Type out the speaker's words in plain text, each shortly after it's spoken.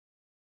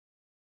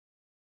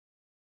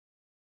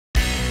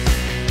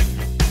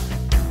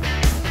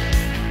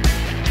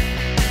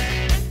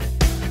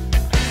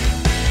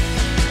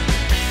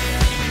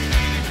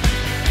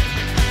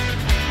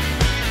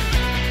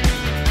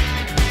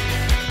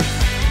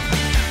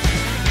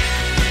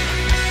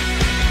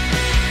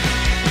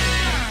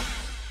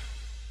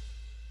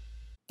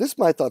This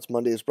My Thoughts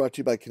Monday is brought to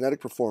you by Kinetic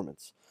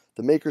Performance,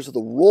 the makers of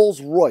the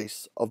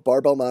Rolls-Royce of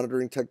barbell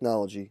monitoring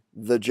technology,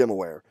 the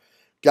GymAware.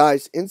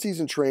 Guys, in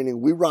season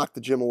training, we rock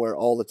the GymAware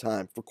all the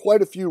time for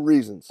quite a few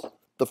reasons.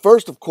 The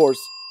first, of course,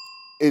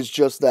 is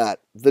just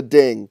that, the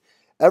ding.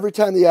 Every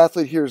time the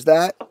athlete hears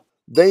that,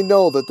 they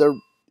know that they're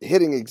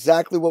hitting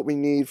exactly what we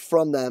need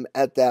from them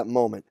at that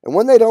moment. And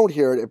when they don't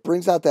hear it, it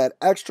brings out that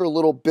extra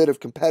little bit of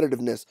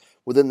competitiveness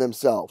within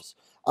themselves.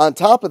 On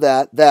top of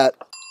that, that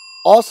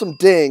awesome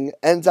ding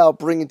ends out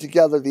bringing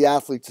together the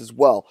athletes as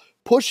well,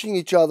 pushing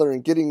each other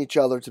and getting each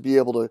other to be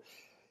able to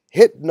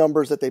hit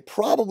numbers that they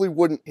probably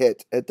wouldn't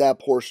hit at that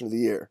portion of the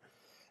year.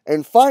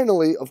 And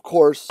finally, of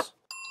course,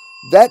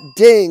 that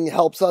ding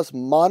helps us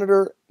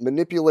monitor,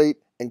 manipulate,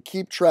 and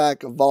keep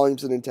track of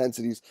volumes and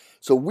intensities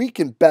so we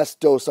can best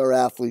dose our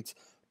athletes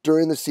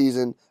during the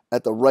season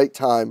at the right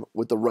time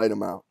with the right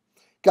amount.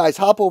 Guys,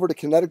 hop over to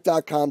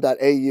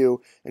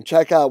kinetic.com.au and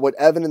check out what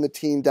Evan and the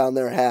team down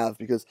there have,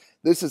 because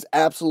this is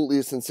absolutely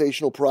a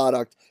sensational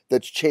product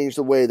that's changed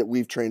the way that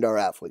we've trained our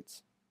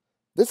athletes.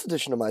 This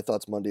edition of My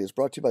Thoughts Monday is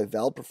brought to you by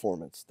Valid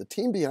Performance, the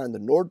team behind the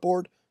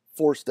Nordboard,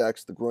 Force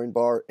Decks, the Groin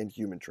Bar, and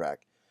Human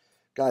Track.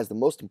 Guys, the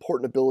most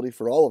important ability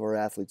for all of our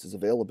athletes is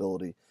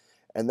availability,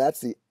 and that's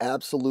the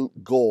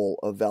absolute goal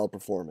of Valid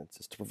Performance,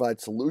 is to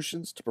provide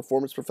solutions to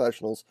performance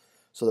professionals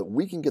so that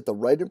we can get the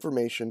right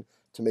information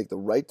to make the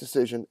right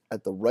decision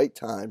at the right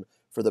time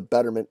for the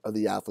betterment of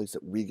the athletes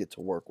that we get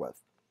to work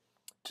with.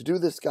 To do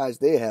this, guys,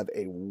 they have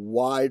a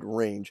wide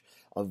range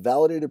of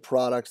validated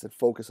products that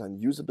focus on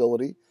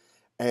usability,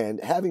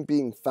 and having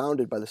been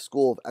founded by the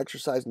School of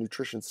Exercise and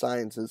Nutrition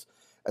Sciences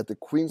at the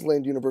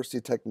Queensland University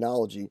of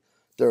Technology,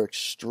 they're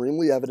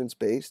extremely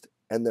evidence-based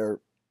and they're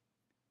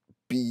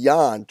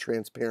beyond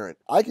transparent.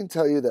 I can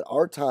tell you that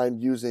our time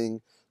using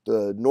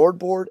the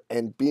Nordboard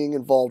and being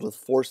involved with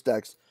Force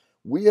Decks,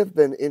 we have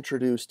been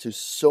introduced to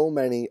so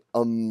many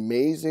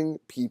amazing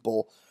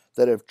people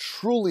that have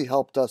truly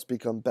helped us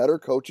become better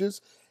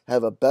coaches,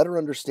 have a better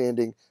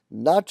understanding,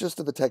 not just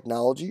of the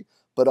technology,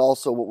 but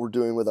also what we're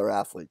doing with our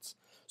athletes.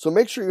 So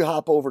make sure you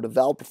hop over to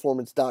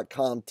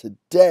valperformance.com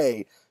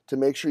today to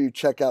make sure you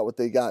check out what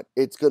they got.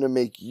 It's going to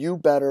make you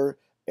better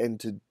and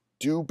to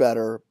do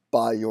better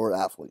by your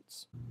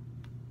athletes.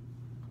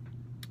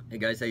 Hey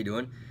guys, how you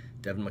doing?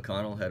 Devan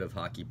McConnell, head of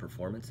hockey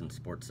performance and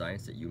sports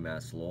science at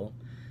UMASS Lowell.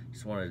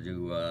 Just wanted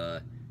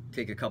to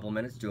take a couple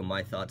minutes, do a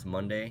My Thoughts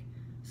Monday,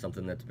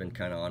 something that's been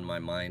kind of on my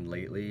mind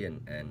lately,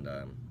 and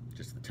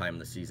just the time of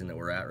the season that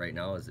we're at right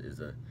now is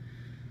a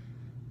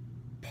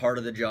part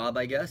of the job,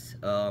 I guess.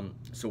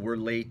 So we're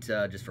late,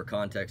 just for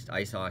context,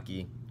 ice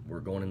hockey. We're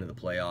going into the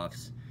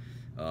playoffs,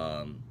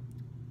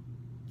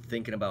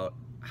 thinking about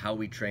how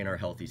we train our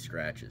healthy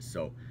scratches.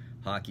 So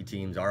hockey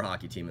teams, our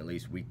hockey team at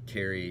least, we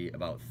carry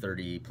about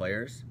 30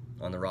 players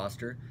on the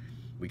roster.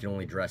 We can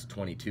only dress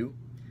 22.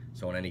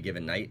 So on any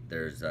given night,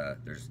 there's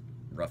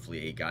roughly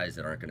 8 guys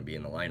that aren't going to be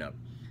in the lineup.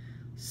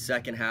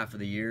 Second half of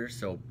the year,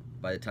 so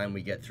by the time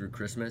we get through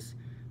Christmas,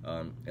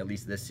 at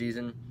least this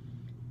season,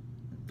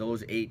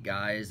 those 8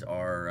 guys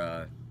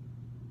are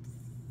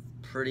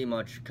pretty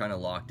much kind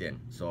of locked in.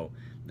 So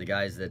the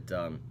guys that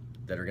are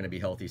going to be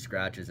healthy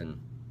scratches and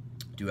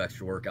do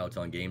extra workouts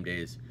on game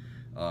days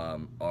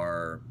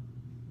are,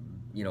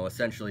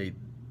 essentially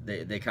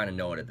they kind of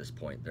know it at this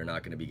point. They're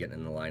not going to be getting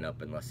in the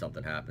lineup unless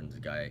something happens, a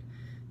guy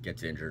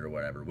gets injured or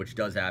whatever, which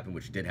does happen,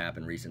 which did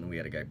happen recently. We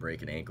had a guy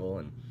break an ankle,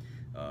 and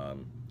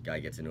guy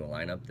gets into a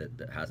lineup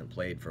that hasn't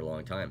played for a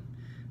long time.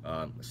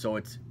 So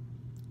it's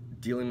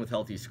dealing with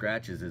healthy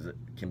scratches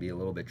can be a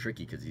little bit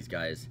tricky, because these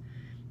guys,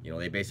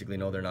 they basically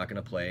know they're not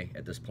going to play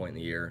at this point in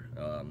the year.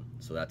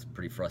 So that's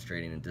pretty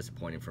frustrating and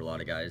disappointing for a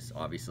lot of guys,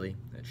 obviously.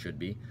 It should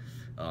be.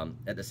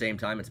 At the same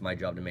time, it's my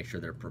job to make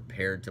sure they're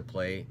prepared to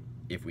play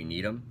if we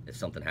need them, if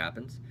something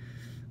happens.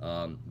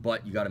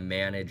 But you got to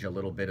manage a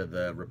little bit of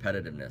the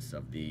repetitiveness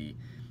of the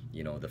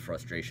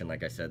frustration,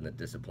 like I said, and the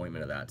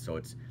disappointment of that. So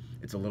it's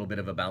a little bit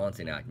of a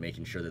balancing act,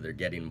 making sure that they're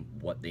getting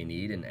what they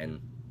need,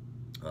 and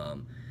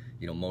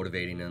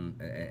motivating them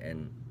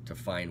and to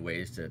find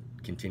ways to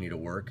continue to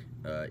work,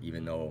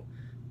 even though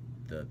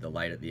the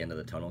light at the end of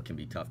the tunnel can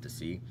be tough to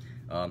see.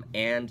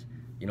 And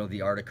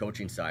the art of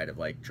coaching side of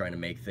like trying to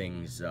make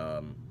things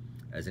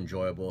as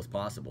enjoyable as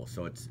possible.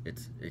 So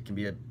it can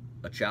be a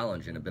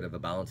challenge and a bit of a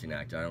balancing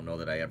act. I don't know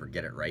that I ever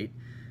get it right.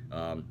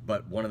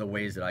 But one of the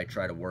ways that I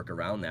try to work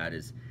around that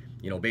is,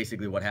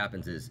 basically what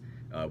happens is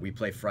we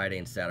play Friday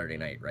and Saturday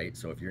night, right?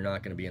 So if you're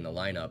not going to be in the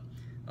lineup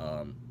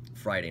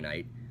Friday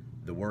night,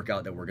 the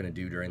workout that we're going to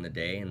do during the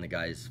day, and the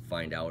guys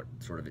find out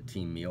sort of a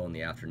team meal in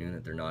the afternoon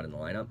that they're not in the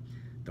lineup,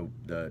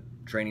 the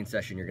training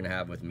session you're going to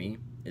have with me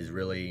is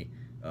really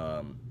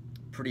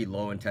pretty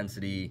low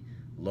intensity,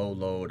 low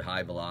load,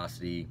 high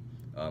velocity.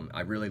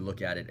 I really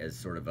look at it as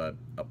sort of a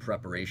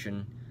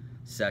preparation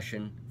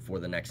session for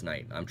the next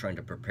night. I'm trying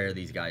to prepare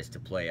these guys to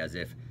play as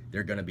if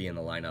they're going to be in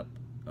the lineup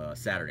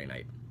Saturday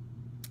night.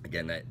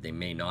 Again, that they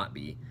may not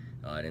be,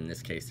 and in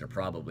this case, they're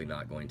probably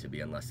not going to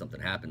be unless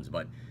something happens.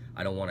 But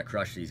I don't want to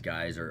crush these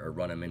guys or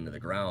run them into the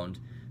ground.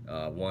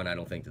 One, I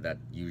don't think that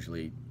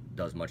usually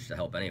does much to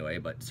help anyway,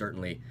 but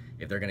certainly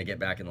if they're going to get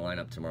back in the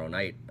lineup tomorrow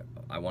night,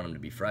 I want them to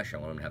be fresh. I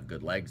want them to have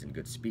good legs and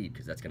good speed,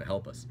 because that's going to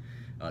help us.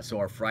 So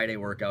our Friday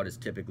workout is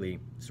typically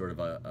sort of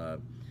a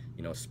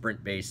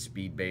sprint-based,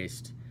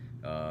 speed-based,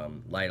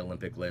 light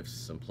Olympic lifts,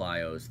 some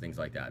plyos, things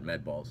like that,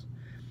 med balls.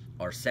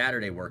 Our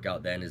Saturday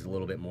workout then is a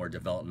little bit more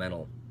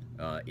developmental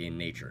in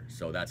nature.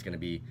 So that's going to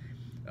be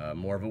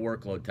more of a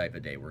workload type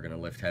of day. We're going to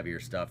lift heavier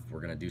stuff. We're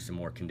going to do some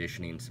more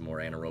conditioning, some more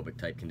anaerobic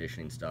type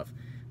conditioning stuff,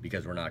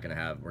 because we're going to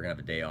have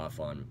a day off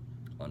on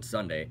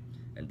Sunday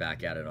and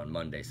back at it on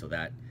Monday. So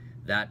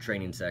that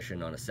training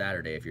session on a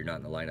Saturday, if you're not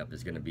in the lineup,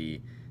 is going to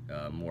be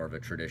more of a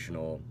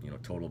traditional,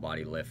 total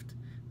body lift,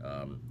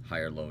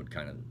 higher load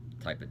kind of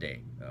type of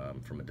day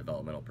from a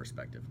developmental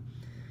perspective.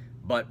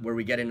 But where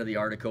we get into the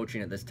art of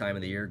coaching at this time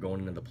of the year, going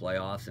into the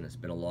playoffs, and it's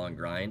been a long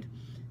grind,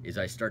 is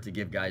I start to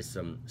give guys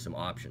some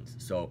options.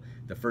 So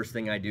the first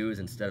thing I do is,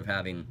 instead of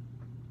having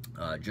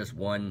just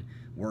one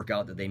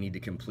workout that they need to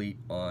complete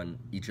on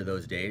each of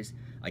those days,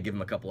 I give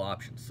them a couple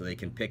options so they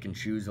can pick and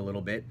choose a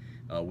little bit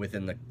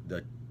within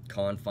the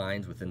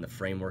confines, within the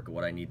framework of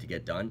what I need to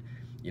get done.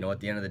 At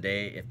the end of the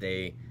day, if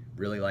they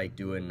really like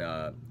doing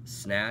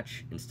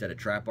snatch instead of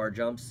trap bar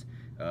jumps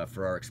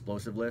for our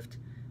explosive lift,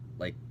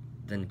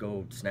 then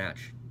go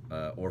snatch,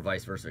 or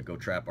vice versa, go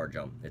trap bar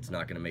jump. It's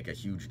not going to make a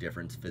huge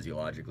difference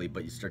physiologically,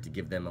 but you start to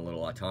give them a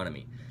little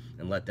autonomy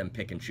and let them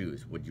pick and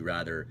choose. Would you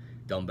rather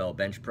dumbbell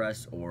bench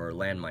press or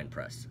landmine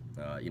press?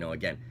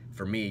 Again,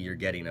 for me, you're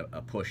getting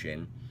a push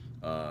in,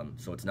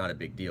 so it's not a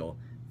big deal.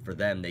 For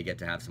them, they get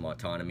to have some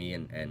autonomy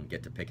and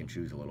get to pick and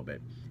choose a little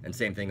bit. And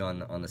same thing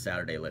on the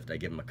Saturday lift. I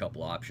give them a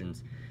couple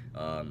options.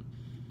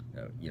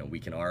 We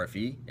can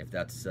RFE if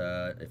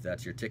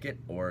that's your ticket,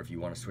 or if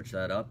you want to switch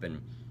that up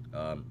and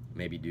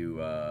maybe do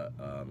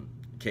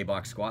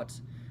K-box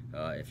squats.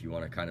 If you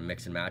want to kind of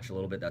mix and match a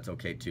little bit, that's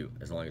okay too,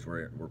 as long as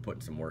we're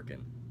putting some work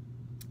in.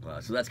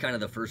 So that's kind of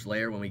the first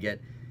layer when we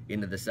get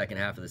into the second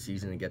half of the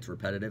season and gets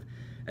repetitive.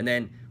 And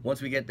then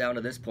once we get down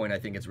to this point, I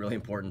think it's really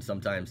important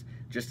sometimes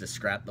just to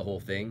scrap the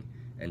whole thing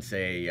and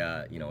say,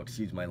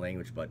 excuse my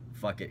language, but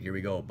fuck it, here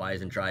we go,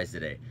 buys and tries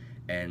today.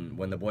 And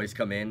when the boys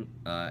come in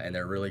and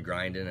they're really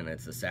grinding, and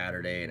it's a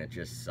Saturday and it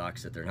just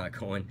sucks that they're not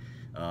going,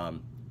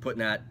 putting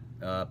that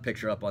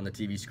picture up on the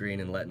TV screen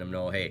and letting them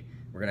know, hey,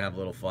 we're gonna have a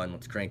little fun,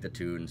 let's crank the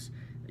tunes.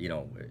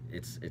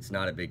 It's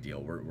not a big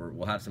deal.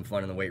 We'll have some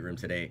fun in the weight room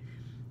today.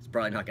 It's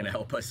probably not gonna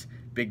help us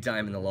big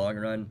time in the long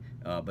run,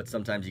 but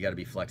sometimes you got to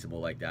be flexible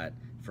like that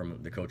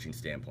from the coaching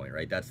standpoint,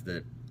 right? That's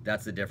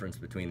the difference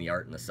between the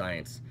art and the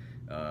science.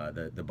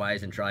 The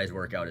buys and tries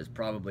workout is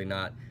probably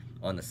not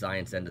on the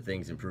science end of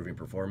things, improving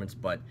performance,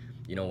 but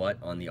you know what,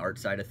 on the art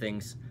side of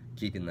things,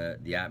 keeping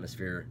the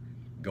atmosphere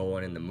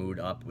going and the mood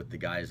up with the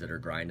guys that are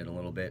grinding a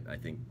little bit, I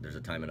think there's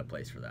a time and a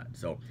place for that.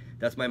 So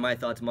that's my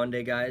Thoughts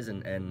Monday, guys,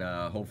 and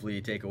hopefully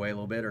you take away a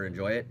little bit or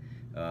enjoy it.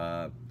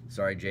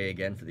 Sorry, Jay,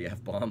 again for the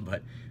F-bomb,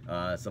 but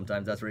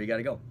sometimes that's where you got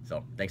to go.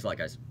 So thanks a lot,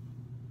 guys.